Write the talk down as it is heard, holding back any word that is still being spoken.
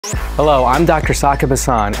Hello, I'm Dr. Saqib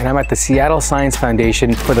Hassan, and I'm at the Seattle Science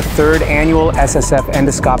Foundation for the 3rd Annual SSF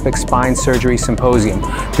Endoscopic Spine Surgery Symposium.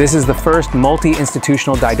 This is the first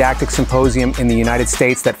multi-institutional didactic symposium in the United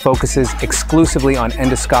States that focuses exclusively on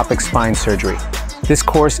endoscopic spine surgery. This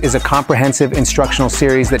course is a comprehensive instructional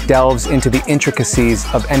series that delves into the intricacies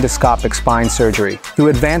of endoscopic spine surgery. Through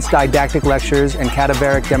advanced didactic lectures and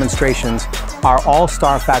cadaveric demonstrations, our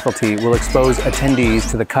all-star faculty will expose attendees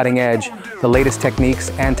to the cutting edge, the latest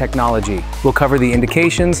techniques and technology. We'll cover the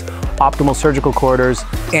indications, optimal surgical corridors,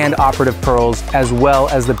 and operative pearls, as well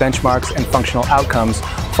as the benchmarks and functional outcomes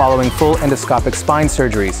following full endoscopic spine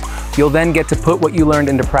surgeries. You'll then get to put what you learned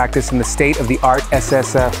into practice in the state-of-the-art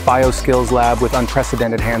SSF BioSkills lab with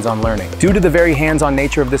unprecedented hands-on learning. Due to the very hands-on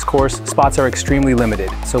nature of this course, spots are extremely limited,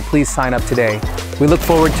 so please sign up today. We look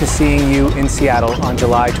forward to seeing you in Seattle on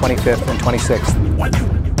July 25th and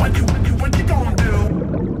 26th.